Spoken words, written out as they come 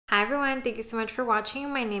Hi everyone, thank you so much for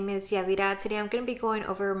watching. My name is Yadira. Today I'm going to be going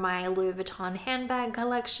over my Louis Vuitton handbag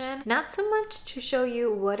collection. Not so much to show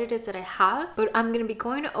you what it is that I have, but I'm going to be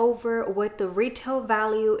going over what the retail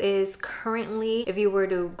value is currently if you were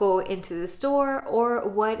to go into the store, or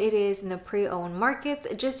what it is in the pre-owned markets,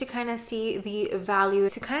 just to kind of see the value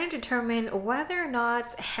to kind of determine whether or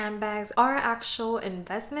not handbags are actual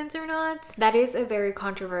investments or not. That is a very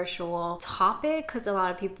controversial topic because a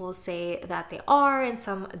lot of people say that they are and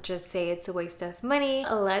some just say it's a waste of money.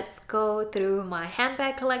 Let's go through my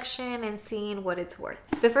handbag collection and seeing what it's worth.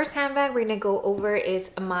 The first handbag we're gonna go over is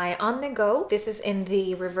my On The Go. This is in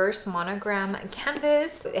the reverse monogram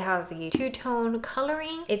canvas. It has the two-tone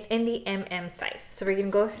coloring. It's in the MM size. So we're gonna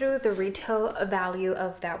go through the retail value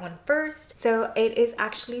of that one first. So it is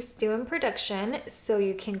actually still in production, so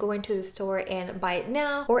you can go into the store and buy it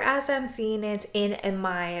now, or as I'm seeing it in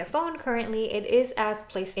my phone currently, it is as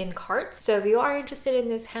placed in cart. So if you are interested in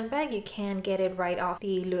this handbag, you can get it right off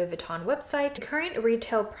the Louis Vuitton website. The current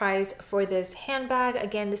retail price for this handbag,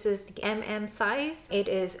 again, this is the MM size. It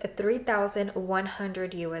is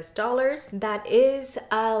 $3,100 US. That is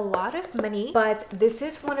a lot of money, but this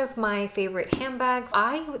is one of my favorite handbags.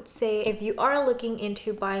 I would say if you are looking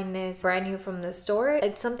into buying this brand new from the store,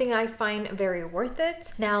 it's something I find very worth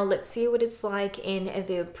it. Now let's see what it's like in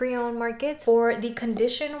the pre-owned market. For the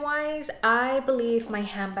condition wise, I believe my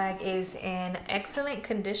handbag is in excellent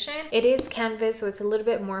condition. It is canvas, so it's a little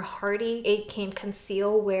bit more hardy. It can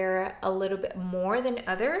conceal wear a little bit more than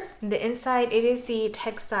others. The inside, it is the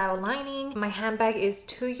textile lining. My handbag is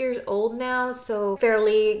 2 years old now, so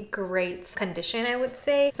fairly great condition, I would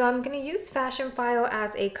say. So I'm gonna use Fashion File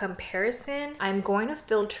as a comparison. I'm going to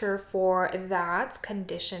filter for that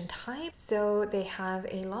condition type. So they have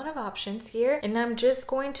a lot of options here, and I'm just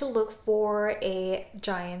going to look for a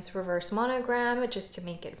Giant's reverse monogram just to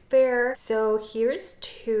make it fair. So here's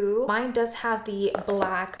two. Mine does have the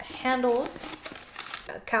black handles,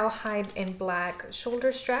 cowhide and black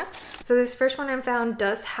shoulder strap. So this first one I found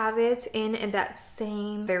does have it in that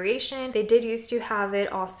same variation. They did used to have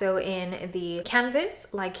it also in the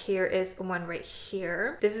canvas, like here is one right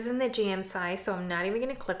here. This is in the GM size, so I'm not even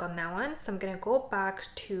gonna click on that one. So I'm gonna go back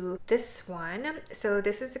to this one. So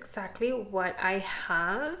this is exactly what I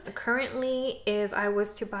have. Currently, if I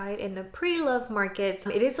was to buy it in the pre-love market,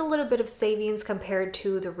 it is a little bit of savings compared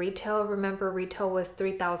to the retail. Remember, retail was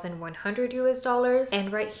 $3,100 US, and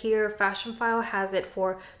right here Fashion File has it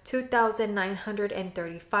for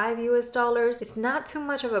 $2,935 US. It's not too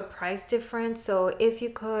much of a price difference, so if you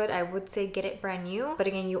could, I would say get it brand new. But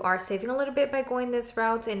again, you are saving a little bit by going this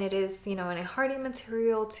route, and it is, you know, in a hardy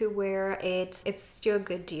material to wear it. It's still a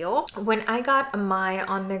good deal. When I got my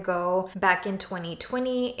On The Go back in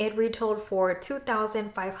 2020, it retailed for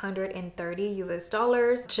 $2,530 US.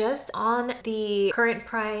 Just on the current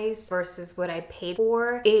price versus what I paid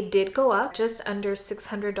for, it did go up just under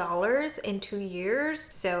 $600 in 2 years.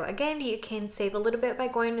 So again, you can save a little bit by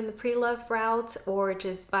going in the pre-love route, or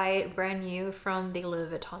just buy it brand new from the Louis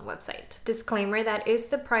Vuitton website. Disclaimer, that is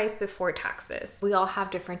the price before taxes. We all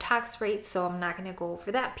have different tax rates, so I'm not going to go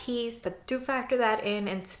over that piece, but do factor that in,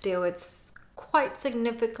 and still it's quite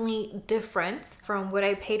significantly different from what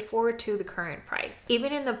I paid for to the current price.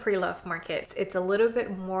 Even in the pre-love markets, it's a little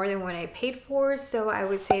bit more than what I paid for, so I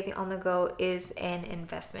would say the On The Go is an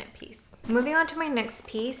investment piece. Moving on to my next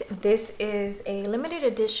piece, this is a limited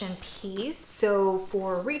edition piece. So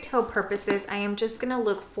for retail purposes, I am just gonna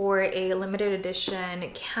look for a limited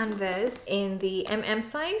edition canvas in the MM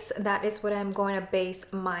size. That is what I'm going to base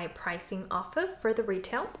my pricing off of for the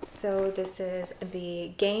retail. So this is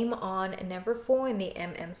the Gameon Neverfull in the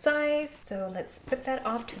MM size. So let's put that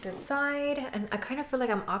off to the side. And I kind of feel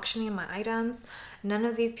like I'm auctioning my items. None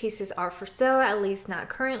of these pieces are for sale, at least not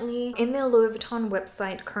currently. In the Louis Vuitton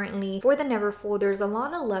website currently, for the Neverfull, there's a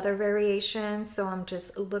lot of leather variations, so I'm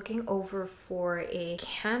just looking over for a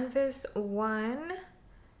canvas one.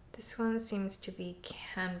 This one seems to be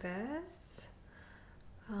canvas.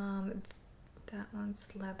 That one's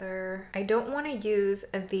leather. I don't want to use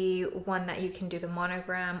the one that you can do the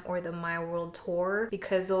monogram or the My World Tour,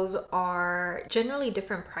 because those are generally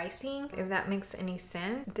different pricing, if that makes any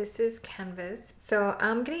sense. This is canvas. So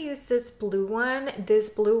I'm gonna use this blue one. This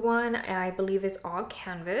blue one, I believe, is all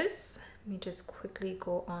canvas. Let me just quickly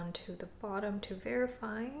go on to the bottom to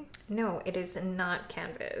verify. No, it is not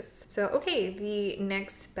canvas. So, okay, the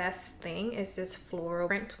next best thing is this floral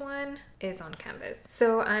print one. is on canvas.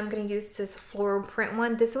 So I'm gonna use this floral print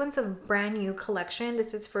one. This one's a brand new collection.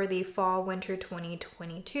 This is for the fall winter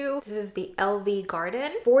 2022. This is the LV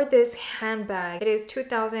Garden. For this handbag, it is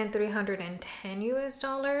 $2,310 US.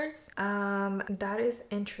 That is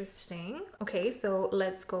interesting. Okay, so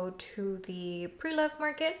let's go to the pre-love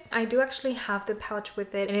markets. I do actually have the pouch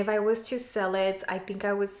with it, and if I was to sell it, I think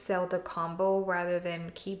I would sell the combo rather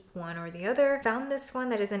than keep one or the other. Found this one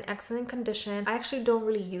that is in excellent condition. I actually don't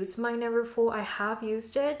really use my Neverfull. I have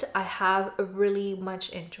used it. I have really much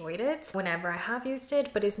enjoyed it whenever I have used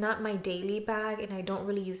it, but it's not my daily bag, and I don't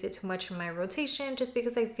really use it too much in my rotation just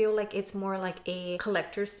because I feel like it's more like a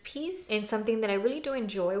collector's piece and something that I really do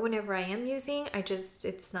enjoy whenever I am using.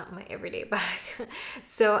 It's not my everyday bag.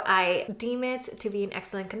 So I deem it to be in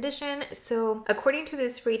excellent condition. So according to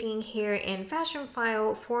this rating here in Fashion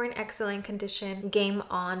File, for an excellent condition,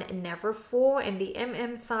 Gameon Neverfull, and the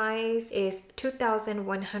MM size is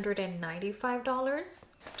 $2,195.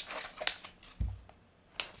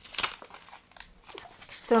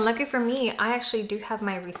 So lucky for me, I actually do have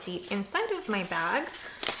my receipt inside of my bag.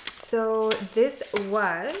 So this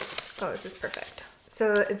was, oh, this is perfect.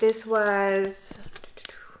 So this was,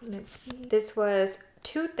 let's see, this was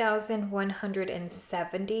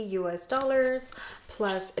 $2,170 US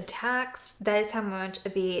plus a tax. That is how much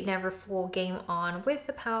the Neverfull Gameon with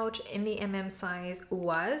the pouch in the MM size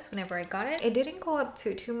was whenever I got it. It didn't go up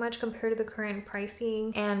too much compared to the current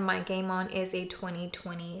pricing, and my Gameon is a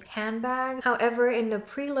 2020 handbag. However, in the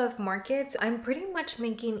pre-love markets, I'm pretty much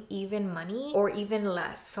making even money or even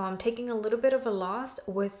less. So I'm taking a little bit of a loss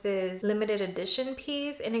with this limited edition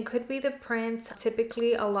piece, and it could be the prints.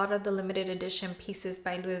 Typically, a lot of the limited edition pieces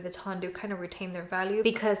by Louis Vuitton do kind of retain their value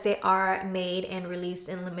because they are made and released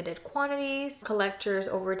in limited quantities. Collectors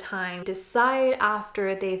over time decide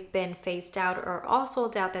after they've been phased out or all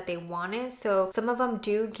sold out that they want it. So some of them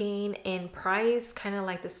do gain in price, kind of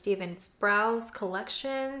like the Steven Sprouse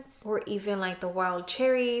collections, or even like the wild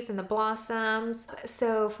cherries and the blossoms.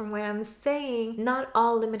 So from what I'm saying, not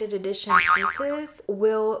all limited edition pieces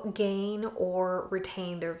will gain or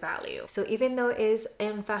retain their value. So even though it is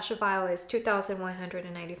in Fashion File is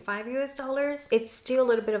 $2,195 US, it's still a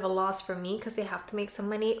little bit of a loss for me because they have to make some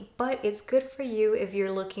money, but it's good for you if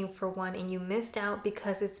you're looking for one and you missed out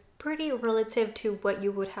because it's pretty relative to what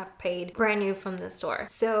you would have paid brand new from the store.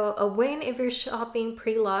 So a win if you're shopping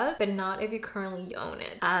pre-love, but not if you currently own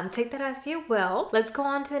it. Take that as you will. Let's go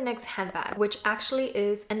on to the next handbag, which actually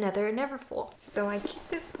is another Neverfull. So I keep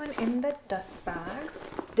this one in the dust bag.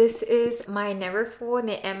 This is my Neverfull in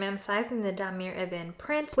the MM size in the Damier Ebene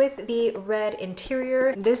print with the red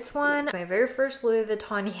interior. This one, my very first Louis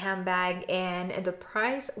Vuitton handbag, and the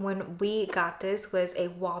price when we got this was a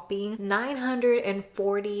whopping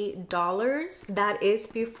 $940. That is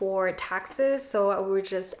before taxes, so we were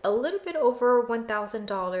just a little bit over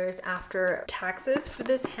 $1,000 after taxes for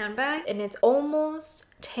this handbag, and it's almost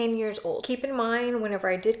 10 years old. Keep in mind, whenever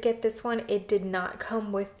I did get this one, it did not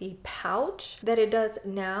come with the pouch that it does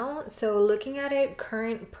now. So looking at it,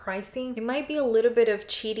 current pricing, it might be a little bit of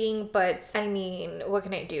cheating, but I mean, what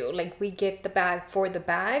can I do? Like, we get the bag for the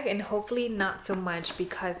bag, and hopefully not so much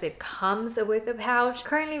because it comes with a pouch.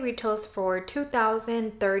 Currently retails for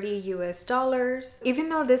 $2,030 US. Even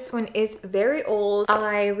though this one is very old,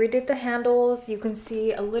 I redid the handles. You can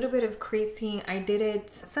see a little bit of creasing. I did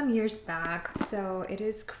it some years back, so it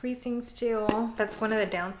is creasing still. That's one of the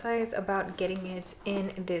downsides about getting it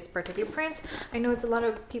in this particular print. I know it's a lot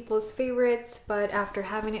of people's favorites, but after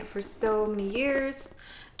having it for so many years,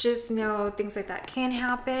 just know things like that can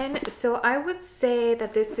happen. So I would say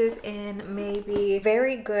that this is in maybe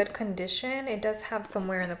very good condition. It does have some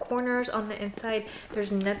wear in the corners. On the inside,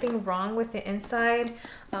 there's nothing wrong with the inside,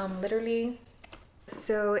 literally.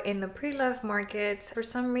 So in the pre-love markets, for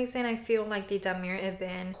some reason, I feel like the Damier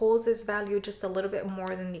Ebene holds its value just a little bit more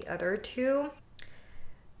than the other two.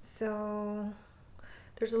 So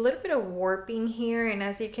there's a little bit of warping here, and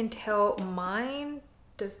as you can tell, mine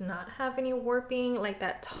does not have any warping. Like,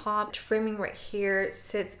 that top trimming right here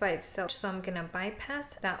sits by itself, so I'm gonna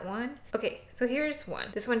bypass that one. Okay, so here's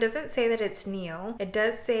one. This one doesn't say that it's neo. It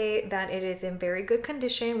does say that it is in very good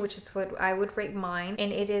condition, which is what I would rate mine,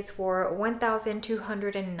 and it is for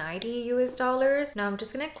 $1,290 US. Now I'm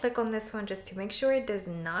just gonna click on this one just to make sure it does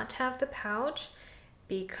not have the pouch,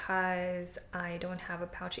 because I don't have a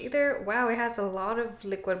pouch either. Wow, it has a lot of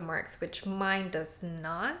liquid marks, which mine does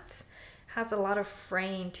not. Has a lot of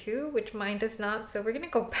fraying too, which mine does not. So we're gonna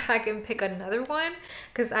go back and pick another one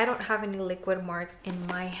because I don't have any liquid marks in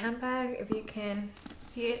my handbag. If you can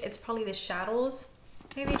see it, it's probably the shadows.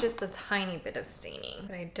 Maybe just a tiny bit of staining,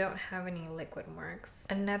 but I don't have any liquid marks.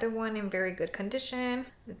 Another one in very good condition.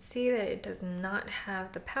 Let's see that it does not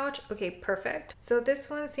have the pouch. Okay, perfect. So this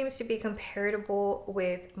one seems to be comparable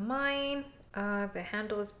with mine. The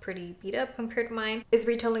handle is pretty beat up compared to mine. It's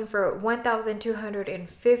retailing for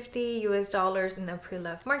 $1,250 US in the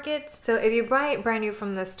pre-loved markets. So if you buy it brand new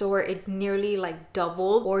from the store, it nearly like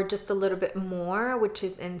doubled or just a little bit more, which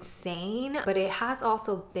is insane. But it has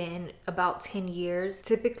also been about 10 years.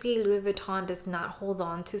 Typically, Louis Vuitton does not hold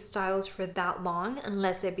on to styles for that long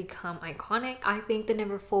unless they become iconic. I think the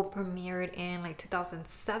Neverfull premiered in like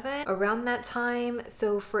 2007, around that time.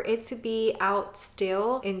 So for it to be out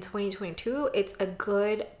still in 2022, it's a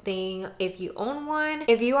good thing if you own one.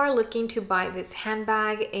 If you are looking to buy this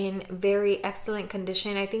handbag in very excellent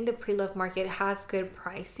condition, I think the pre-loved market has good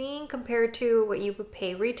pricing compared to what you would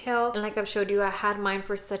pay retail. And like I've showed you, I had mine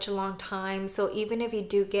for such a long time. So even if you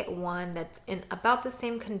do get one that's in about the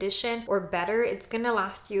same condition or better, it's gonna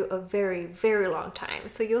last you a very, very long time.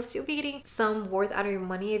 So you'll still be getting some worth out of your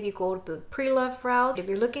money if you go the pre-loved route. If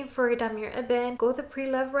you're looking for a damier ebene, go the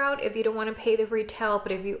pre-loved route if you don't want to pay the retail.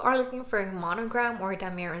 But if you are looking for a monogram or a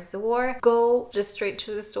damier azur, go just straight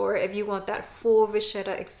to the store if you want that full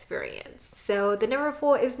vachetta experience. So the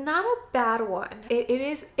Neverfull is not a bad one. It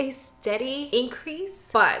is a steady increase,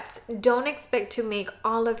 but don't expect to make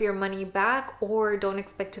all of your money back, or don't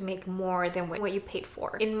expect to make more than what you paid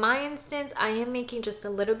for. In my instance, I am making just a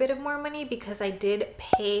little bit of more money because I did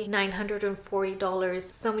pay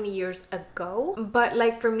 $940 so many years ago. But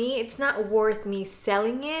like for me, it's not worth me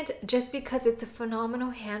selling it just because it's a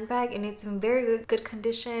phenomenal handbag and it's in very good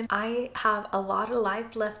condition. I have a lot of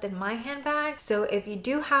life left in my handbag. So if you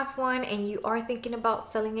do have one and you are thinking about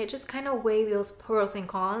selling it, just kind of weigh those pros and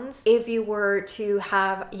cons. If you were to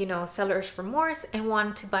have, you know, seller's remorse and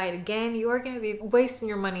want to buy it again, you are going to be wasting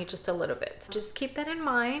your money just a little bit. Just keep that in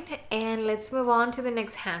mind, and let's move on to the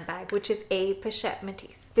next handbag, which is a Pochette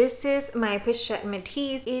Metis. This is my Pochette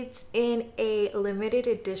Metis. It's in a limited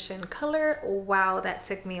edition color. Wow, that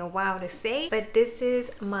took me a while to say, but this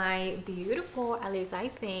is my beautiful, at least I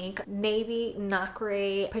think, navy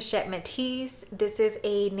nacre Pochette Metis. This is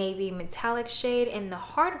a navy metallic shade and the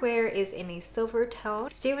hardware is in a silver tone,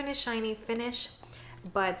 still in a shiny finish,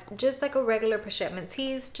 but just like a regular Pochette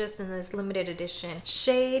Metis, just in this limited edition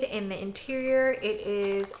shade. In the interior,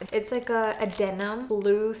 it's like a denim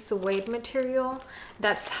blue suede material.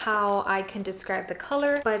 That's how I can describe the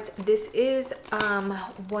color. But this is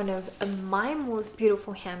one of my most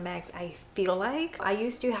beautiful handbags, I feel like. I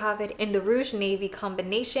used to have it in the rouge navy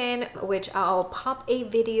combination, which I'll pop a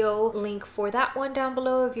video link for that one down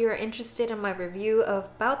below if you're interested in my review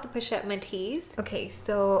about the Pochette Metis. Okay,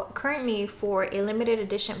 so currently for a limited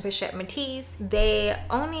edition Pochette Metis, they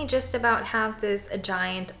only just about have this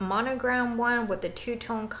giant monogram one with the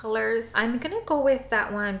two-tone colors. I'm gonna go with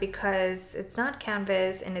that one because it's not canvas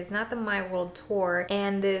and it's not the My World Tour,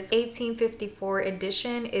 and this 1854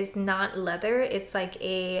 edition is not leather. It's like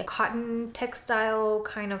a cotton textile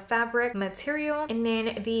kind of fabric material. And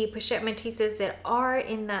then the Pochette Metises that are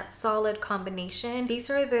in that solid combination, these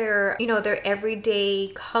are their, you know, their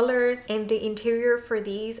everyday colors, and the interior for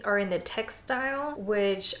these are in the textile,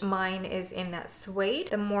 which mine is in that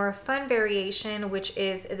suede. The more fun variation, which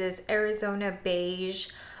is this Arizona beige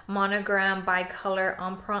monogram bicolor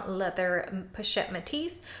Empreinte leather Pochette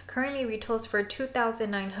Metis, currently retails for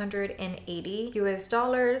 $2,980 US.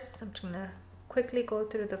 I'm just gonna quickly go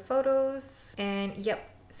through the photos, and yep.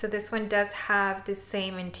 So this one does have the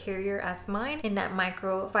same interior as mine in that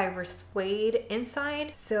microfiber suede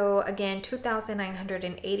inside. So again,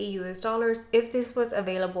 $2,980 US. If this was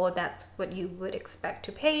available, that's what you would expect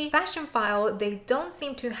to pay. Fashionphile, they don't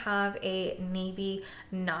seem to have a navy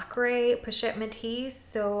nacre Pochette Metis,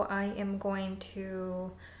 so I am going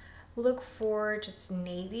to look for just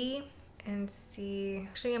navy and see.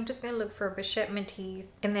 Actually, I'm just gonna look for Pochette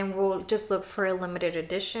Metis, and then we'll just look for a limited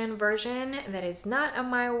edition version that is not a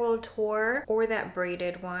My World Tour or that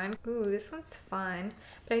braided one. Ooh, this one's fun,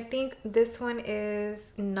 but I think this one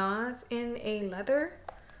is not in a leather.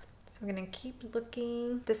 So I'm gonna keep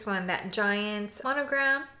looking. This one, that giant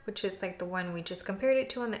monogram, which is like the one we just compared it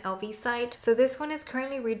to on the LV site. So this one is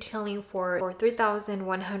currently retailing for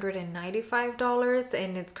 $3,195,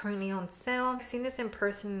 and it's currently on sale. I've seen this in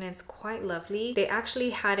person and it's quite lovely. They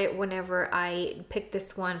actually had it whenever I picked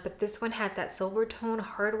this one, but this one had that silver tone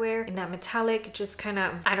hardware and that metallic, just kind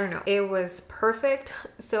of, I don't know, it was perfect.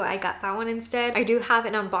 So I got that one instead. I do have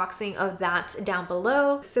an unboxing of that down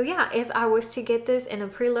below. So yeah, if I was to get this in a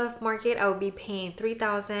pre-loved market, I would be paying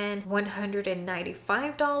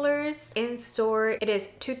 $3,195. $2,000. In store, it is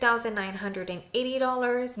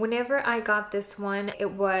 $2,980. Whenever I got this one,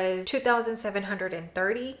 it was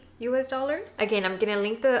 $2,730 US dollars. Again, I'm gonna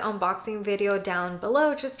link the unboxing video down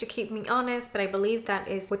below just to keep me honest, but I believe that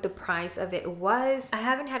is what the price of it was. I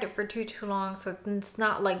haven't had it for too long, so it's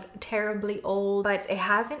not like terribly old, but it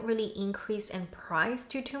hasn't really increased in price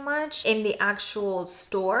too much in the actual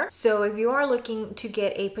store. So if you are looking to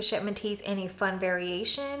get a Pochette Metis in a fun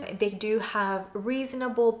variation, they do have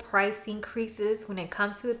reasonable price increases when it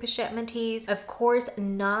comes to the Pochette Metis. Of course,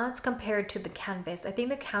 not compared to the canvas. I think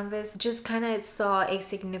the canvas just kind of saw a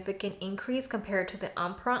significant increase compared to the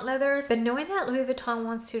Empreinte leathers, but knowing that Louis Vuitton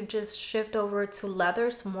wants to just shift over to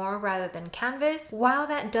leathers more rather than canvas, while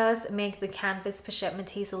that does make the canvas Pochette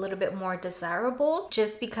Metis a little bit more desirable,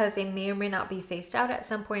 just because they may or may not be phased out at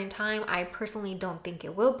some point in time. I personally don't think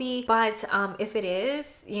it will be, but if it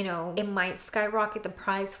is, you know, it might skyrocket the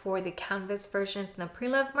price for the canvas versions in the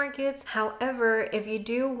pre-loved markets. However, if you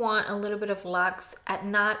do want a little bit of luxe at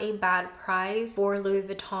not a bad price for Louis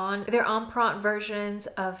Vuitton, their Empreinte versions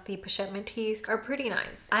of the Pochette Metis are pretty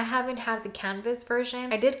nice. I haven't had the canvas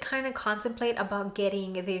version. I did kind of contemplate about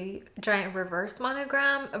getting the giant reverse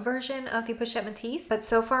monogram version of the Pochette Metis, but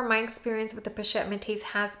so far my experience with the Pochette Metis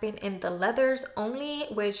has been in the leathers only,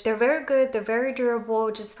 which they're very good, they're very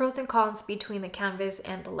durable, just pros and cons between the canvas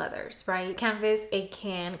and the leathers, right? Canvas, it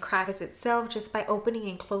can crack itself just by opening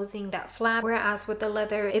and closing that flap, whereas with the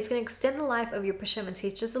leather, it's going to extend the life of your Pochette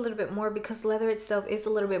Metis just a little bit more because leather itself is a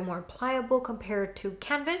little bit more pliable compared to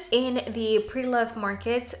canvas. In the pre-loved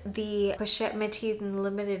markets, the Pochette Metis and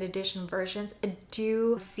limited edition versions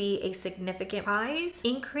do see a significant price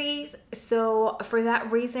increase. So for that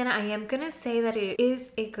reason, I am gonna say that it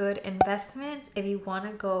is a good investment if you want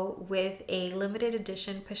to go with a limited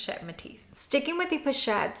edition Pochette Metis. Sticking with the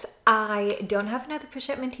Pochettes, I don't have another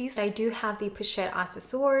Pochette Metis. I do have the Pochette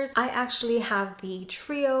Accessoires. I actually have the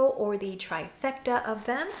trio or the trifecta of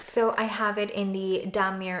them. So I have it in the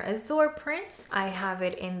Damier Azur print. I have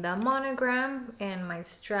it in the monogram, and my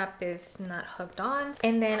strap is not hooked on.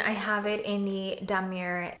 And then I have it in the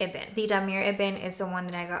Damier Ebene. The Damier Ebene is the one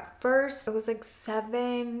that I got first. It was like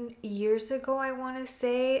 7 years ago, I want to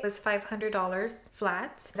say. It was $500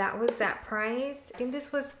 flat. That was that price. I think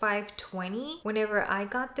this was $520 whenever I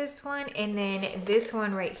got this one. And then this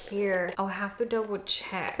one right here, I'll have to double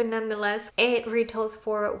check. But nonetheless, it retails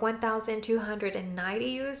for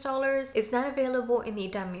 $1,290 US dollars. It's not available in the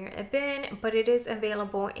Damier Ebene, but it is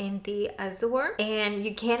available in the Azur, and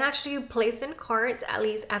you can actually place in carts, at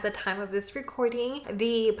least at the time of this recording.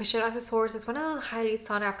 The Pochette Accessoires is one of those highly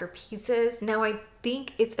sought after pieces. Now I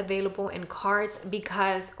think it's available in carts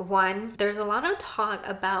because, one, there's a lot of talk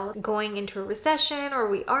about going into a recession, or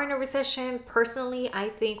we are in a recession. Personally, I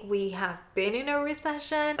think we have been in a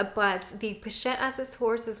recession, but the Pochette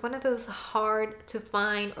Accessoires is one of those hard to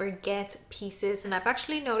find or get pieces, and I've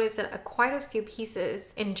actually noticed that quite a few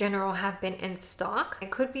pieces in general have been in stock.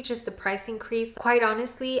 It could be just the price increase. Quite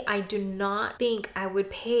honestly, I do not think I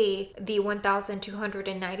would pay the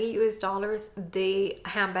 $1,290 US dollars the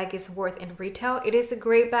handbag is worth in retail. It is a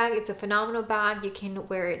great bag. It's a phenomenal bag. You can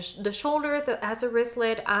wear it the shoulder, as a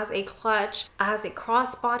wristlet, as a clutch, as a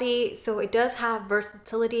crossbody. So it does have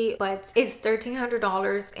versatility, but it's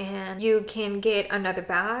 $1,300 and you can get another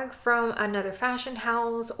bag from another fashion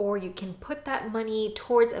house, or you can put that money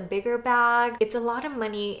towards a bigger bag. It's a lot of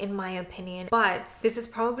money in my opinion, but this is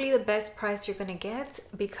probably the best price you're gonna get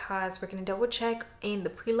because we're gonna double check in the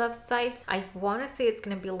pre-loved sites. I want to say it's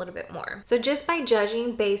gonna be a little bit more. So just by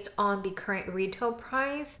judging based on the current retail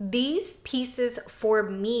price, these pieces for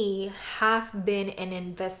me have been an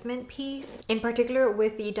investment piece. In particular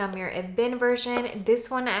with the Damier Ebene version, this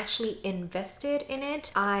one I actually invested in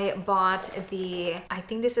it. I bought the, I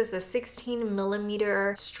think this is a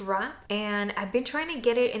 16mm strap, and I've been trying to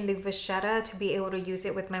get it in the vachetta to be able to use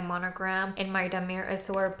it with my monogram and my Damier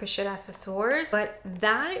Azur Pochette Accessoires, but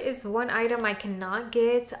that is one item I cannot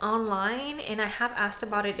get online, and I have asked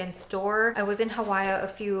about it in store. I was in Hawaii a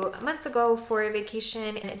few months ago for a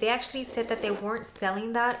vacation, and they actually said that they weren't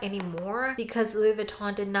selling that anymore because Louis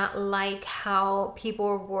Vuitton did not like how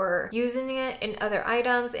people were using it in other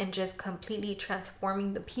items and just completely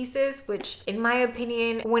transforming the pieces, which in my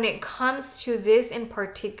opinion, when it comes to this in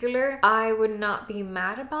particular, I would not be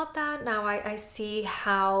mad about that. Now I see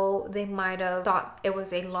how they might have thought it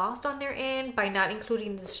was a loss on their end by not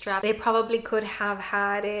including the strap. They probably could have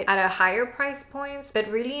had it at a higher price point, but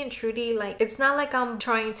really and truly, like, it's not like I'm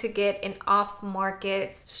trying to get an off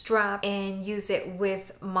off-market strap and use it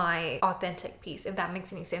with my authentic piece, if that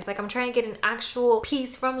makes any sense. Like I'm trying to get an actual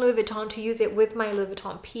piece from Louis Vuitton to use it with my Louis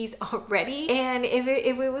Vuitton piece already. And if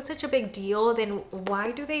it was such a big deal, then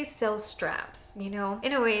why do they sell straps, you know?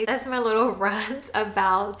 Anyway, that's my little rant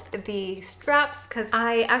about the straps, because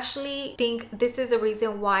I actually think this is a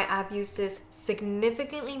reason why I've used this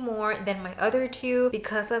significantly more than my other two,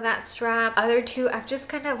 because of that strap. Other two I've just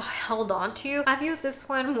kind of held on to. I've used this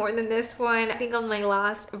one more than this one. I think on my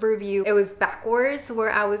last review it was backwards,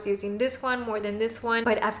 where I was using this one more than this one,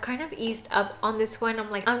 but I've kind of eased up on this one.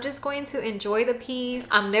 I'm like, I'm just going to enjoy the piece.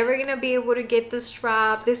 I'm never gonna be able to get the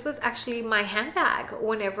strap. This was actually my handbag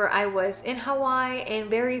whenever I was in Hawaii, and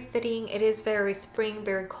very fitting. It is very spring,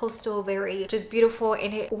 very coastal, very just beautiful,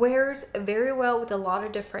 and it wears very well with a lot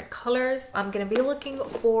of different colors. I'm gonna be looking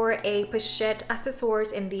for a Pochette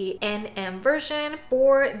Accessoires in the NM version.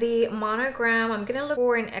 For the monogram, I'm gonna look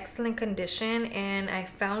for an excellent condition, and I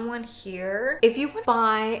found one here. If you would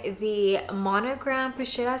buy the monogram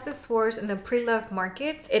Pochette Accessoires in the pre-loved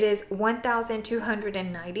markets, it is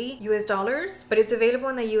 $1,290 US, but it's available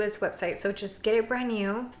on the US website, so just get it brand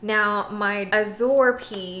new. Now my Azure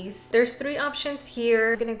piece, there's three options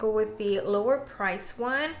here. I'm gonna go with the lower price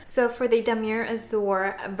one. So for the Damier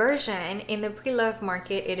Azure version in the pre-loved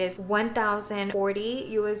market, it is $1,040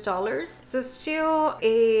 US, so still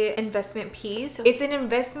a investment piece. It's an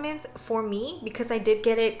investment for me because I did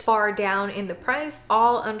get it far down in the price,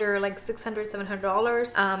 all under like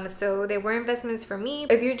 $600-700. So they were investments for me.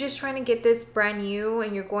 If you're just trying to get this brand new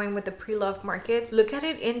and you're going with the pre-loved markets, look at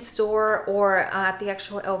it in store or at the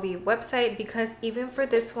actual LV website, because even for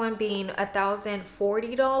this one being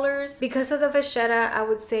 $1,040, because of the vachetta, I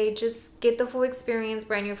would say just get the full experience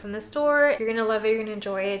brand new from the store. You're gonna love it, you're gonna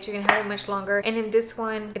enjoy it, you're gonna have it much longer. And in this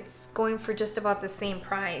one, it's going for just about the same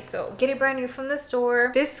price, so get it brand new from the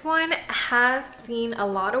store. This one has seen a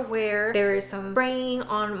lot of wear. There is some fraying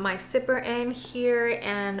on my zipper end here,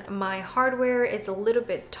 and my hardware is a little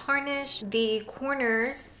bit tarnished. The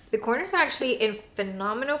corners are actually in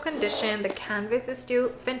phenomenal condition. The canvas is still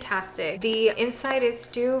fantastic. The inside is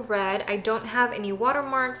still red. I don't have any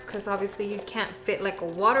watermarks because obviously you can't fit like a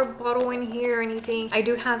water bottle in here or anything. I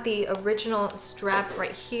do have the original strap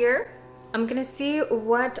right here. I'm gonna see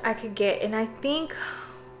what I could get, and I think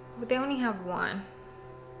they only have one.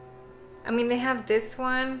 I mean, they have this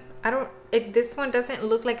one. This one doesn't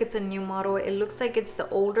look like it's a new model. It looks like it's the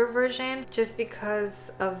older version just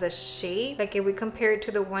because of the shape. Like if we compare it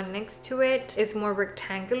to the one next to it, it's more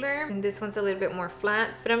rectangular and this one's a little bit more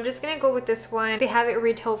flat. But I'm just gonna go with this one. They have it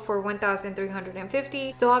retail for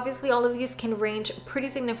 $1,350. So obviously all of these can range pretty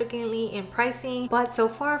significantly in pricing, but so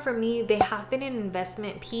far for me, they have been an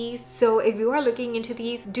investment piece. So if you are looking into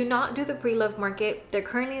these, do not do the pre-loved market. They're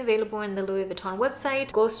currently available in the Louis Vuitton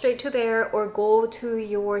website. Go straight to there or go to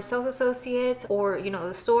your sales associate or, you know,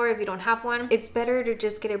 the store if you don't have one. It's better to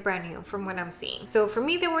just get it brand new from what I'm seeing. So for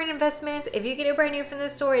me, they were an investment. If you get it brand new from the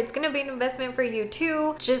store, it's gonna be an investment for you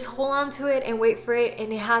too. Just hold on to it and wait for it,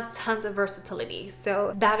 and it has tons of versatility.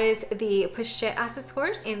 So that is the Pochette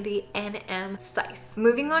Accessoires in the NM size.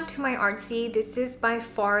 Moving on to my Artsy, this is by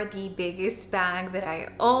far the biggest bag that I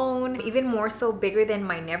own, even more so bigger than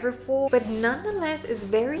my Neverfull, but nonetheless is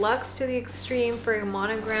very luxe to the extreme for a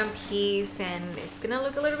monogram piece, and it's gonna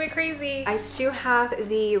look a little bit crazy. I still have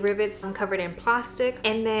the rivets covered in plastic,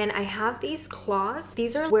 and then I have these cloths.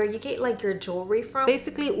 These are where you get like your jewelry from.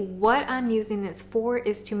 Basically what I'm using this for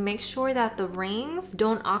is to make sure that the rings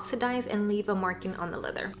don't oxidize and leave a marking on the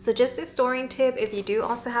leather. So just a storing tip if you do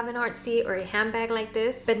also have an Artsy or a handbag like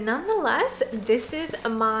this. But nonetheless, this is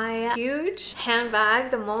my huge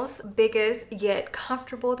handbag, the most biggest yet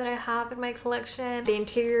comfortable that I have in my collection. The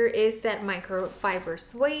interior is that microfiber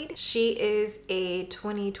suede. She is a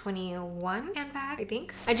 2021 handbag, I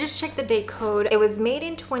think. I just checked the date code. It was made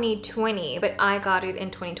in 2020, but I got it in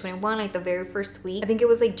 2021, like the very first week. I think it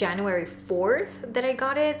was like January 4th that I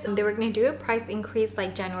got it. They were gonna do a price increase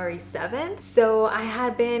like January 7th. So I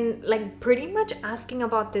had been like pretty much asking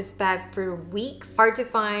about this bag for weeks. Hard to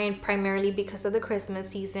find, primarily because of the Christmas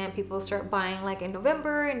season. People start buying like in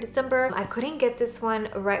November and December. I couldn't get this one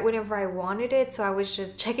right whenever I wanted it, so I was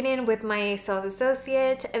just checking in with my sales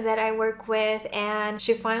associate that I work with, and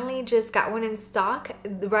she finally just got one in stock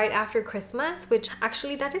right after Christmas, which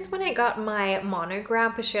actually that is when I got my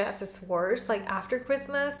monogram Pochette Accessoires, like after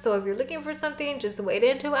Christmas. So if you're looking for something, just wait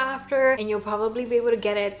until after and you'll probably be able to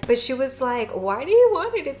get it. But she was like, why do you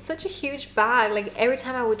want it? It's such a huge bag. Like every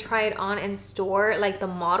time I would try it on in store, like the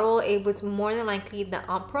model, it was more than likely the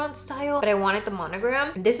Empreinte style, but I wanted the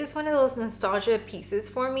monogram. This is one of those nostalgia pieces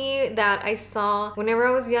for me that I saw whenever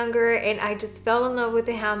I was younger, and I just fell in love with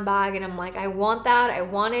the handbag, and I'm like, I want that, I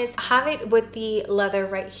want it. I have it with the leather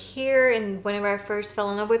right here, and whenever I first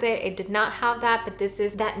fell in love with it, it did not have that, but this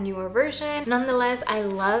is that newer version. Nonetheless, I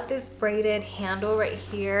love this braided handle right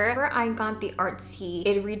here. Where I got the Artsy,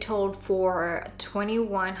 it retailed for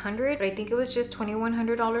 $2,100, but I think it was just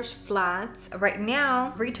 $2,100 flats. Right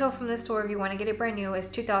now, retail from the store, if you want to get it brand new, is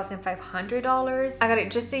 $2,500. I got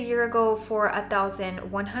it just a year ago for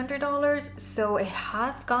 $1,100, so it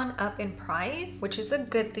has gone up in price, which is a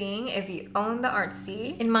good thing if you own the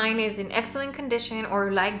Artsy. And mine is in excellent condition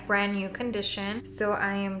or like brand new condition, so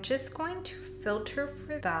I am just going to filter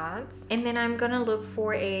for that, and then I'm gonna look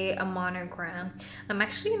for a monogram. I'm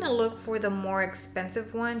actually gonna look for the more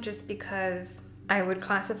expensive one just because I would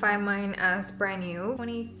classify mine as brand new.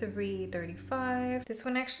 $23.35. This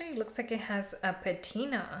one actually looks like it has a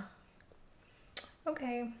patina.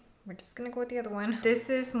 Okay, we're just gonna go with the other one. This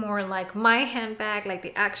is more like my handbag, like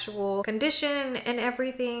the actual condition and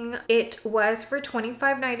everything. It was for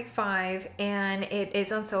 $25.95 and it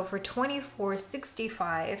is on sale for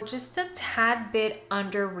 $24.65. Just a tad bit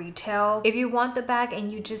under retail. If you want the bag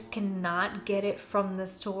and you just cannot get it from the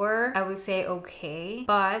store, I would say okay,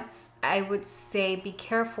 but I would say be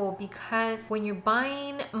careful, because when you're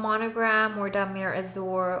buying monogram or damier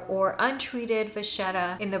azur or untreated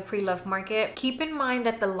vachetta in the pre-loved market, keep in mind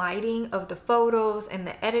that the lighting of the photos and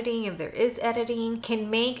the editing, if there is editing, can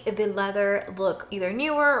make the leather look either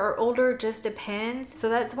newer or older, just depends. So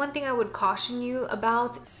that's one thing I would caution you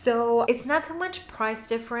about. So it's not so much price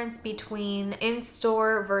difference between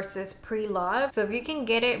in-store versus pre-loved. So if you can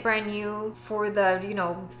get it brand new for the, you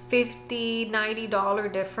know, $50,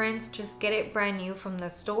 $90 difference, just get it brand new from the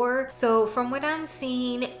store. So from what I'm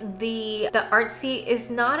seeing, the Artsy is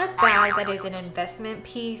not a bag that is an investment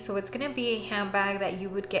piece. So it's gonna be a handbag that you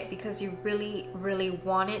would get because you really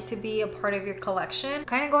want it to be a part of your collection.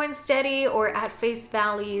 Kind of going steady or at face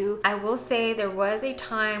value. I will say there was a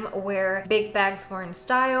time where big bags were in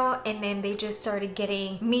style, and then they just started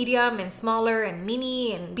getting medium and smaller and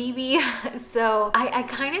mini and BB. So I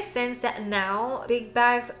kind of sense that now big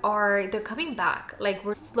bags they're coming back. Like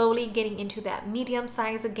we're slowly getting into that medium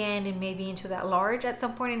size again, and maybe into that large at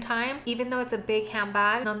some point in time. Even though it's a big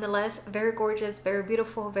handbag, nonetheless very gorgeous, very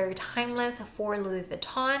beautiful, very timeless for Louis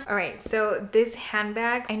Vuitton. All right, so this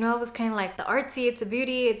handbag, I know it was kind of like the Artsy, it's a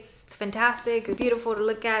beauty, it's fantastic, it's beautiful to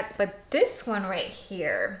look at, but this one right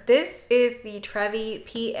here, this is the Trevi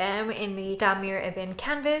PM in the damier ebene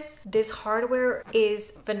canvas. This hardware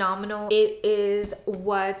is phenomenal. It is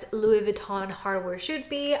what Louis Vuitton hardware should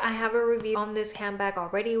be. I have a review on this handbag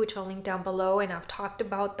already, which I'll link down below, and I've talked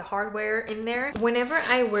about the hardware in there. Whenever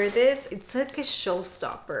I wear this, it's like a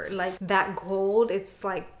showstopper. Like that gold, it's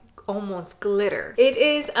like almost glitter. It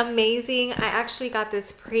is amazing. I actually got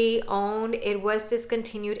this pre-owned. It was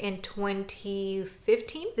discontinued in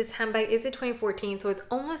 2015. This handbag is a 2014, so it's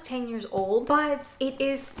almost 10 years old, but it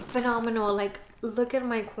is phenomenal. Like, look at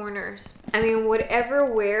my corners. I mean,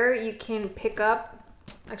 whatever wear you can pick up.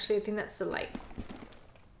 Actually, I think that's the light.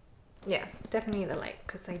 Yeah, definitely the light,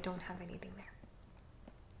 because I don't have anything there.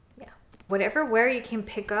 Whatever wear you can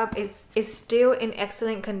pick up is still in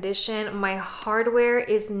excellent condition. My hardware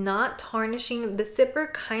is not tarnishing. The zipper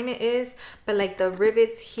kind of is, but like the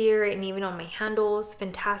rivets here and even on my handles,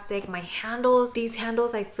 fantastic. My handles, these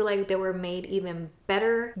handles, I feel like they were made even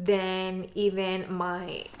better than even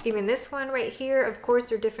this one right here. Of course,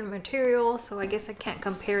 they're different materials, so I guess I can't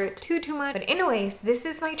compare it too much. But anyways, this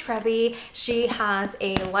is my Trevi. She has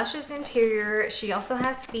a luscious interior. She also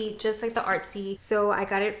has feet just like the Artsy. So I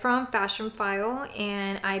got it from Fashion File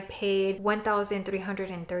and I paid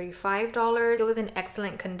 $1,335. It was in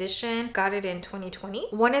excellent condition. Got it in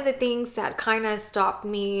 2020. One of the things that kind of stopped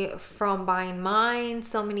me from buying mine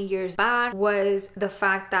so many years back was the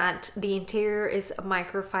fact that the interior is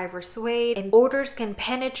microfiber suede and odors can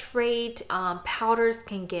penetrate, powders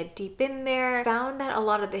can get deep in there. Found that a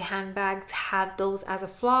lot of the handbags had those as a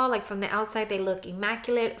flaw. Like from the outside they look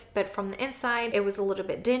immaculate, but from the inside it was a little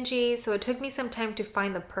bit dingy. So it took me some time to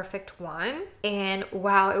find the perfect one, and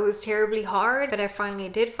wow, it was terribly hard, but I finally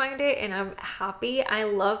did find it and I'm happy. I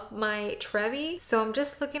love my Trevi. So I'm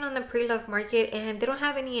just looking on the pre-loved market and they don't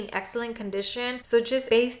have any in excellent condition. So just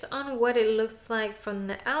based on what it looks like from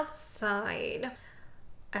the outside,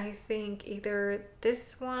 I think either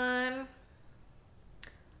this one,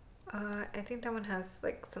 I think that one has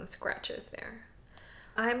like some scratches there.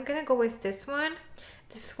 I'm gonna go with this one.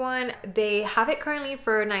 This one, they have it currently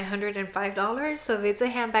for $905. So if it's a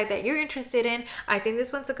handbag that you're interested in, I think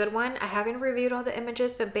this one's a good one. I haven't reviewed all the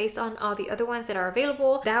images, but based on all the other ones that are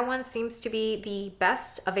available, that one seems to be the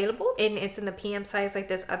best available. And it's in the PM size. Like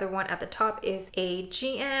this other one at the top is a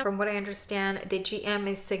GM. From what I understand, the GM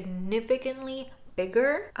is significantly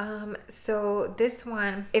bigger. So this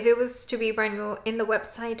one, if it was to be brand new in the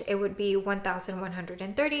website, it would be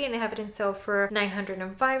 $1,130, and they have it in sale for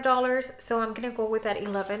 $905. So I'm gonna go with that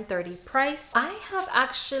 $1,130 price. I have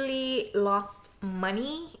actually lost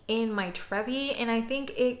money in my Trevi, and I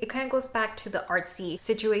think it kind of goes back to the Artsy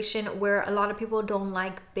situation where a lot of people don't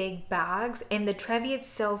like big bags, and the Trevi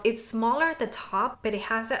itself, it's smaller at the top, but it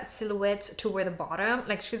has that silhouette to where the bottom,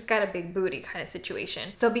 like she's got a big booty kind of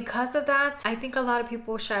situation. So because of that, I think a lot of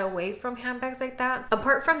people shy away from handbags like that.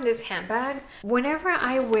 Apart from this handbag, whenever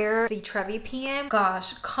I wear the Trevi PM,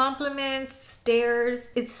 gosh, compliments, stares,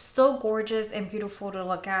 it's so gorgeous and beautiful to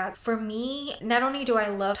look at. For me, not only do I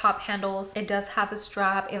love top handles, it does have a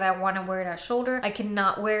strap if I want to wear it as shoulder. I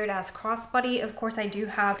cannot wear it as crossbody. Of course, I do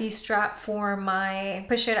have the strap for my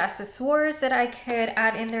Pochette Accessoires that I could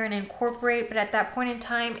add in there and incorporate, but at that point in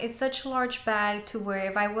time, it's such a large bag to where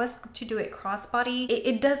if I was to do it crossbody,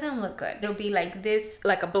 it doesn't look good. It'll be like this,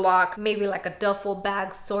 like a block, maybe like a duffel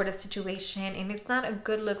bag sort of situation, and it's not a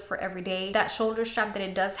good look for every day. That shoulder strap that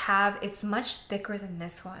it does have, it's much thicker than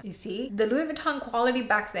this one. You see? The Louis Vuitton quality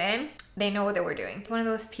back then, they know what they were doing. It's one of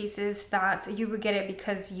those pieces that you would get it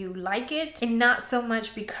because you like it and not so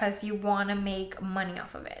much because you want to make money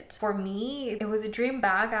off of it. For me, it was a dream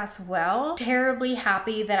bag as well. Terribly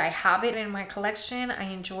happy that I have it in my collection.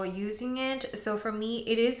 I enjoy using it. So for me,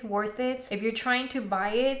 it is worth it. If you're trying to buy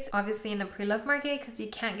it, obviously in the pre-love market, because you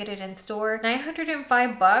can't get it in store,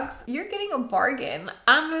 $905, you're getting a bargain.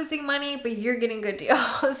 I'm losing money, but you're getting good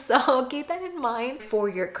deals. So keep that in mind for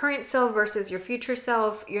your current self versus your future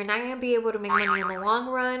self. You're not going to be able to make money in the long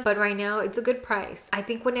run, but right now it's a good price. I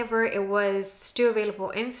think whenever it was still available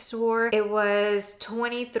in store, it was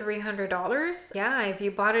 $2,300. Yeah, if you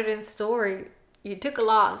bought it in store, you took a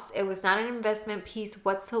loss. It was not an investment piece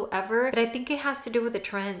whatsoever, but I think it has to do with the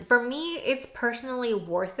trends. For me, it's personally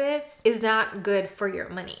worth it. It's not good for your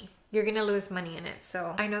money. You're gonna lose money in it.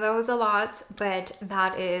 So I know that was a lot, but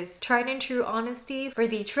that is tried and true honesty for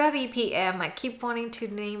the Trevi PM. I keep wanting to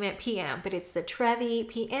name it PM, but it's the Trevi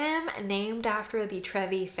PM, named after the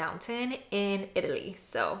Trevi fountain in Italy.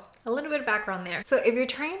 So a little bit of background there. So if you're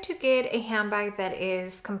trying to get a handbag that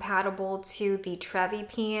is compatible to the Trevi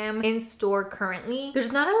PM in store currently,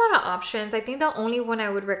 there's not a lot of options. I think the only one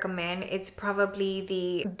I would recommend, it's probably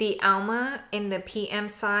the Alma in the PM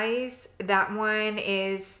size. That one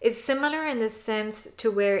is similar in the sense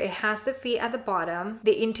to where it has the feet at the bottom.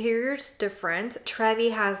 The interior is different. Trevi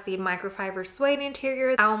has the microfiber suede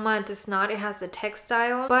interior. Alma does not. It has the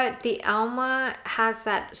textile, but the Alma has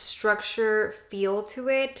that structure feel to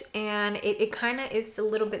it, and it kind of is a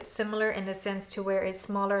little bit similar in the sense to where it's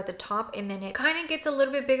smaller at the top and then it kind of gets a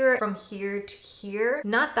little bit bigger from here to here.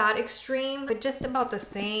 Not that extreme, but just about the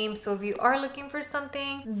same. So if you are looking for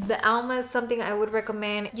something, the Alma is something I would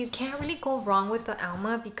recommend. You can't really go wrong with the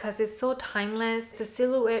Alma because it's so timeless. It's a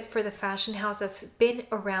silhouette for the fashion house that's been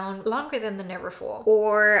around longer than the Neverfull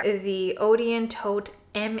or the Odeon Tote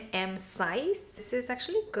MM size. This is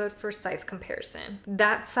actually good for size comparison.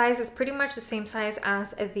 That size is pretty much the same size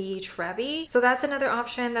as the Trevi. So that's another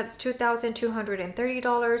option. That's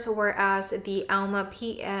 $2,230, whereas the Alma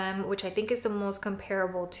PM, which I think is the most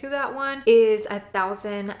comparable to that one, is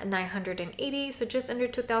 $1,980. So just under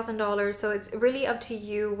 $2,000. So it's really up to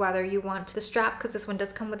you whether you want the strap, because this one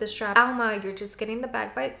does come with a strap. Alma, you're just getting the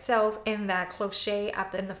bag by itself and that crochet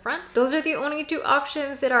in the front. Those are the only two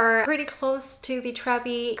options that are pretty close to the Trevi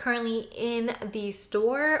currently in the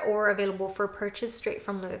store or available for purchase straight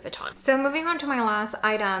from Louis Vuitton. So moving on to my last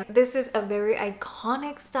item. This is a very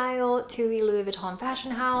iconic style to the Louis Vuitton fashion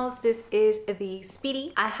house. This is the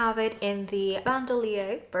Speedy. I have it in the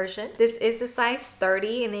bandolier version. This is a size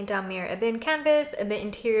 30 in the damier ebene canvas, and the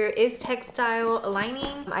interior is textile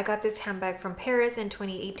lining. I got this handbag from Paris in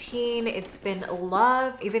 2018. It's been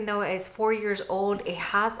loved. Even though it's 4 years old, it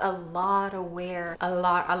has a lot of wear. A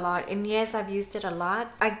lot. And yes, I've used it a lot.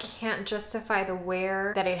 lot. I can't justify the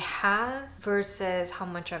wear that it has versus how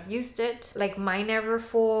much I've used it. Like my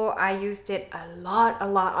Neverfull, I used it a lot,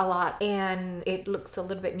 and it looks a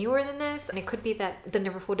little bit newer than this. And it could be that the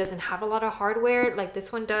Neverfull doesn't have a lot of hardware like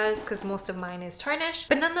this one does, because most of mine is tarnished.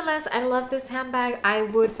 But nonetheless, I love this handbag. I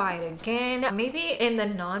would buy it again, maybe in the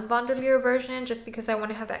non-bandolier version, just because I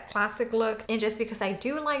want to have that classic look, and just because I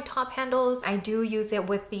do like top handles. I do use it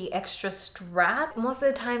with the extra strap. Most of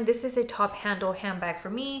the time, this is a top handle handbag for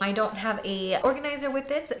me. I don't have a organizer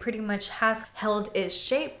with it. It pretty much has held its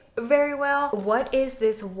shape very well. What is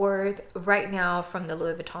this worth right now from the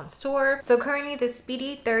Louis Vuitton store? So currently the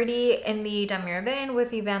Speedy 30 in the damier bin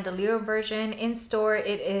with the bandolier version in store,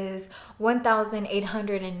 it is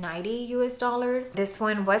 $1,890 US. This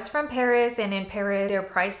one was from Paris, and in Paris their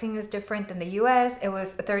pricing is different than the US. It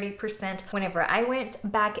was 30% whenever I went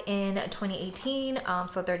back in 2018,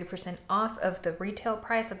 so 30% off of the retail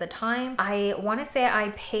price at the time. I want to say I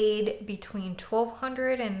paid between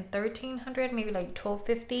 $1,200 and $1,300, maybe like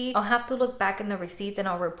 $1,250. I'll have to look back in the receipts and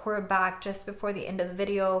I'll report back just before the end of the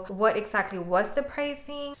video what exactly was the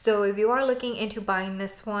pricing. So if you are looking into buying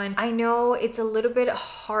this one, I know it's a little bit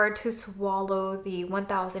hard to swallow the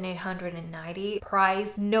 $1,890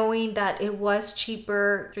 price, knowing that it was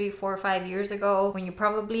cheaper 3, 4, 5 years ago when you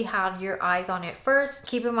probably had your eyes on it first.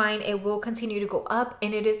 Keep in mind, it will continue to go up,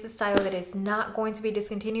 and it is a style that is not going to be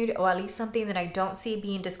discontinued, or at least something that I don't see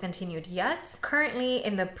being discontinued yet. Currently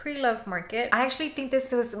in the pre-loved market, I actually think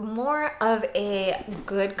this is more of a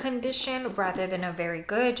good condition rather than a very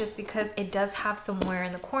good, just because it does have some wear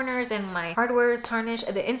in the corners and my hardware is tarnished.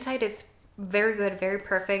 The inside is very good, very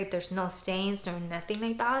perfect. There's no stains, no nothing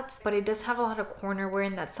like that, but it does have a lot of corner wear,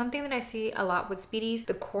 and that's something that I see a lot with Speedies.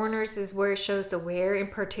 The corners is where it shows the wear, and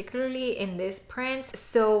particularly in this print.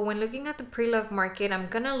 So when looking at the pre-loved market, I'm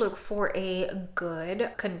gonna look for a good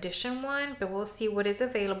condition one, but we'll see what is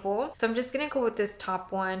available. So I'm just gonna go with this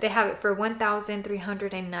top one. They have it for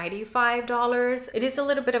 $1,395. It is a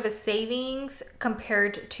little bit of a savings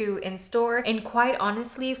compared to in store, and quite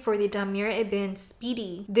honestly, for the damier bin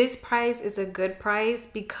Speedy, this price is a good price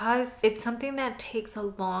because it's something that takes a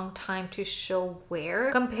long time to show wear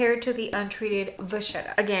compared to the untreated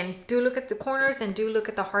Pochette. Again, do look at the corners and do look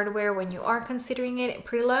at the hardware when you are considering it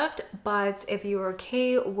pre-loved, but if you're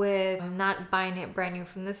okay with not buying it brand new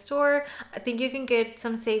from the store, I think you can get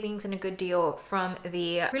some savings and a good deal from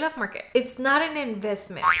the pre-loved market. It's not an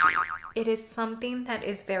investment piece. It is something that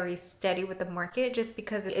is very steady with the market, just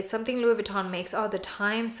because it's something Louis Vuitton makes all the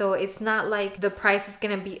time. So it's not like the price is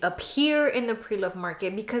gonna be up here in the pre-loved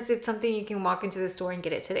market, because it's something you can walk into the store and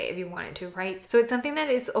get it today if you wanted to, right? So it's something that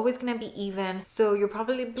is always going to be even, so you're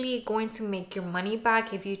probably going to make your money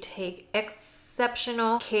back if you take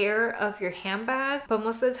exceptional care of your handbag, but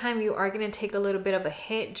most of the time you are going to take a little bit of a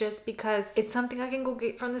hit, just because it's something I can go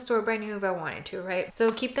get from the store brand new if I wanted to, right?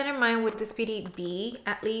 So keep that in mind with the Speedy B.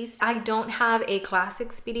 At least I don't have a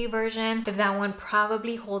classic Speedy version, but that one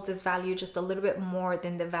probably holds its value just a little bit more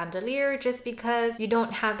than the bandolier, just because you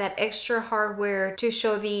don't have that extra hardware to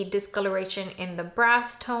show the discoloration in the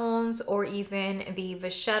brass tones, or even the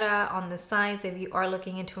vachetta on the sides if you are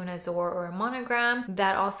looking into an azure or a monogram.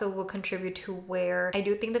 That also will contribute to wear. I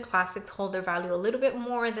do think the classics hold their value a little bit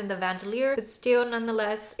more than the bandolier, but still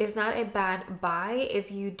nonetheless is not a bad buy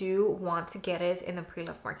if you do want to get it in the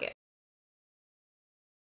pre-loved market.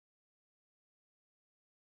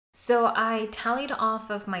 So I tallied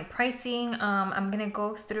off of my pricing. I'm gonna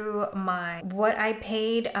go through what I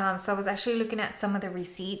paid. So I was actually looking at some of the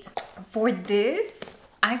receipts for this.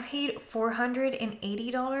 I paid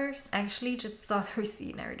 $480. I actually just saw the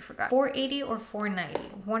receipt and I already forgot. $480 or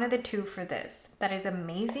 $490, one of the two for this. That is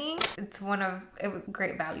amazing. It's a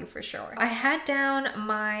great value for sure. I had down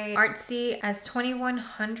my Artsy as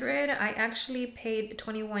 $2,100. I actually paid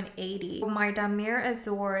 $2,180. My damier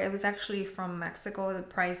azure, it was actually from Mexico. The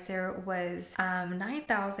price there was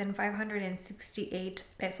 9,568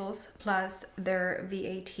 pesos plus their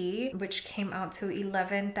VAT, which came out to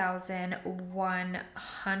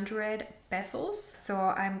 11,100 pesos. So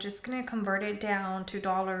I'm just gonna convert it down to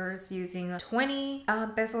dollars using 20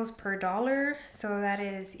 pesos per dollar. So that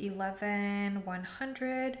is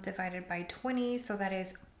 11,100 divided by 20. So that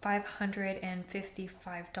is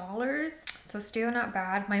 $555. So still not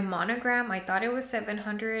bad. My monogram, I thought it was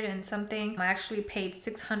 700 and something. I actually paid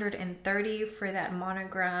 630 for that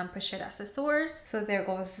monogram Pochette Accessoires. So there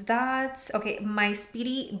goes that. Okay, my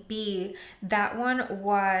Speedy B, that one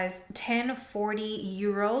was 1040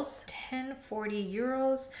 euros. 1040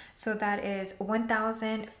 euros. So that is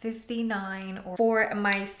 1,059 for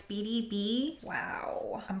my Speedy B.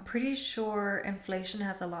 Wow. I'm pretty sure inflation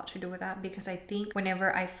has a lot to do with that, because I think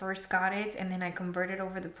whenever I first got it, and then I converted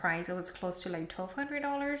over the price. It was close to like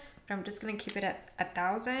 $1,200. I'm just gonna keep it at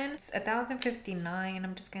 1,000. It's 1,059.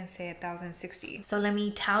 I'm just gonna say 1,060. So let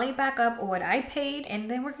me tally back up what I paid, and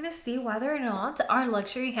then we're gonna see whether or not our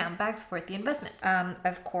luxury handbags worth the investment.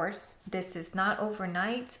 Of course, this is not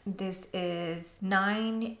overnight. This is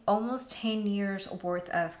 9, almost 10 years worth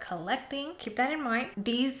of collecting. Keep that in mind.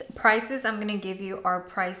 These prices I'm gonna give you are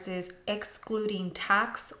prices excluding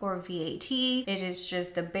tax or VAT. It is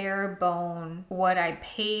just the bare bone what I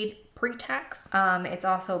paid pre-tax. It's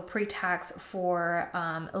also pre-tax for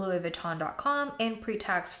LouisVuitton.com and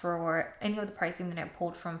pre-tax for any of the pricing that I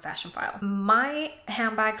pulled from Fashion File. My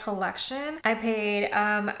handbag collection, I paid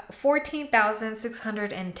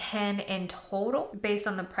 $14,610 in total based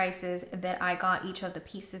on the prices that I got each of the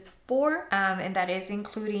pieces for, and that is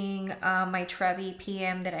including my Trevi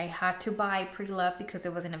PM that I had to buy pre-loved because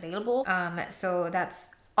it wasn't available. So that's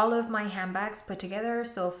all of my handbags put together,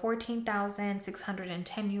 so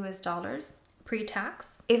 $14,610 US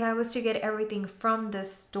pre-tax. If I was to get everything from the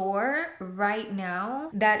store right now,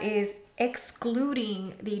 that is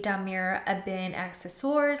excluding the Gameon Neverfull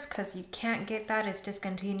Accessoires, because you can't get that, it's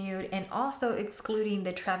discontinued, and also excluding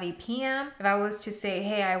the Trevi PM. If I was to say,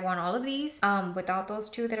 hey, I want all of these without those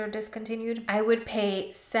two that are discontinued, I would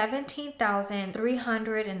pay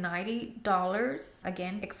 $17,390,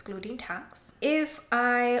 again excluding tax. If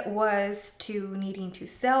I was to needing to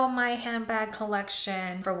sell my handbag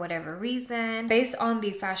collection for whatever reason, based on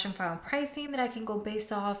the Fashion File pricing that I can go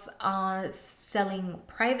based off of selling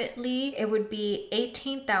privately, it would be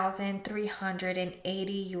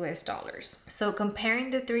 $18,380 US. So comparing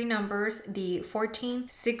the three numbers, the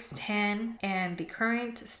 14,610 and the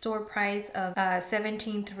current store price of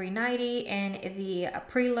 17,390 and the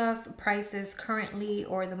pre-love prices currently,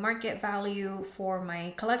 or the market value for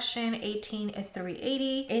my collection,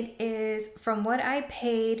 18,380. It is from what I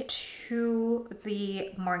paid to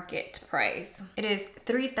the market price. It is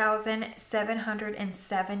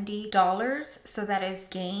 $3,770. So that is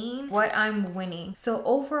gain what I'm winning. So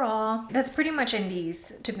overall, that's pretty much in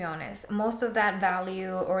these, to be honest. Most of that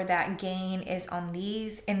value or that gain is on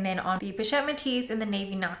these, and then on the Pochette Metis and the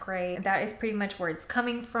navy nacre, that is pretty much where it's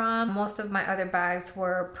coming from. Most of my other bags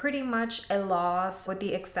were pretty much a loss, with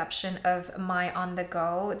the exception of my on the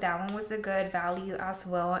go. That one was a good value as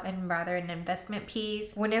well, and rather an investment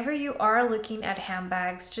piece. Whenever you are looking at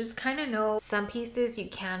handbags, just kind of know some pieces you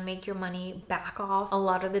can make your money back off. A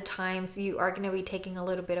lot of the times you are going to be taking a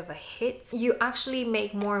little bit of a hit. You actually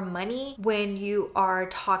make more money when you are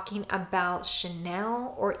talking about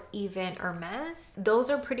Chanel or even Hermes. Those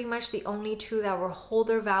are pretty much the only two that will hold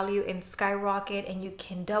their value and skyrocket, and you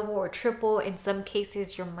can double or triple in some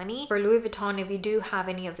cases your money. For Louis Vuitton, if you do have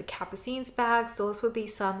any of the Capucines bags, those would be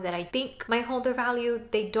some that I think might hold their value.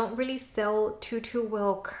 They don't really sell too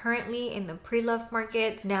well currently in the pre-loved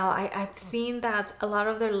market. Now I've seen that a lot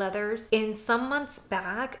of their leathers in some months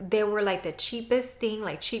back, they were like the cheapest thing,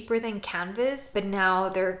 like cheaper than canvas, but now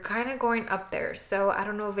they're kind of going up there. So I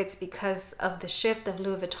don't know if it's because of the shift of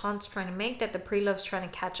Louis Vuitton's trying to make, that the pre-love's trying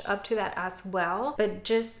to catch up to that as well. But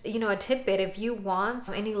just, you know, a tidbit, if you want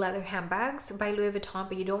any leather handbags by Louis Vuitton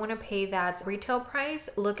but you don't want to pay that retail price,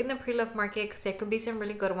 look in the pre-love market, because there could be some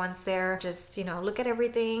really good ones there. Just, you know, look at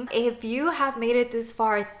everything. If you have made it this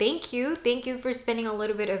far, thank you for spending a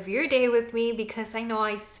little bit of your day with me, because I know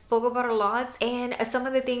I spoke about a lot, and some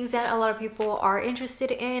of the things that a lot of people are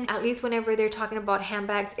interested in, at least whenever they're talking about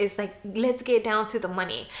handbags, is like, let's get down to the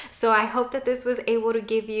money. So I hope that this was able to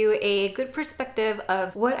give you a good perspective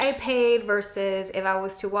of what I paid versus if I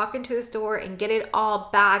was to walk into the store and get it all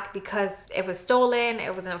back because it was stolen,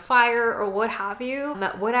 it was in a fire, or what have you,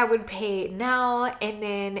 what I would pay now. And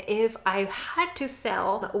then if I had to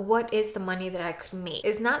sell, what is the money that I could make?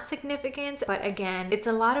 It's not significant, but again, it's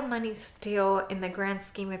a lot of money still in the grand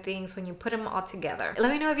scheme of things when you put them all together.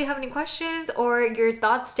 Let me know if you have any questions or your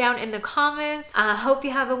thoughts down in the comments. I hope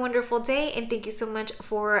you have a wonderful day, and thank you so much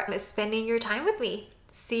for spending your time with me.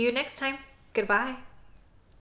 See you next time. Goodbye.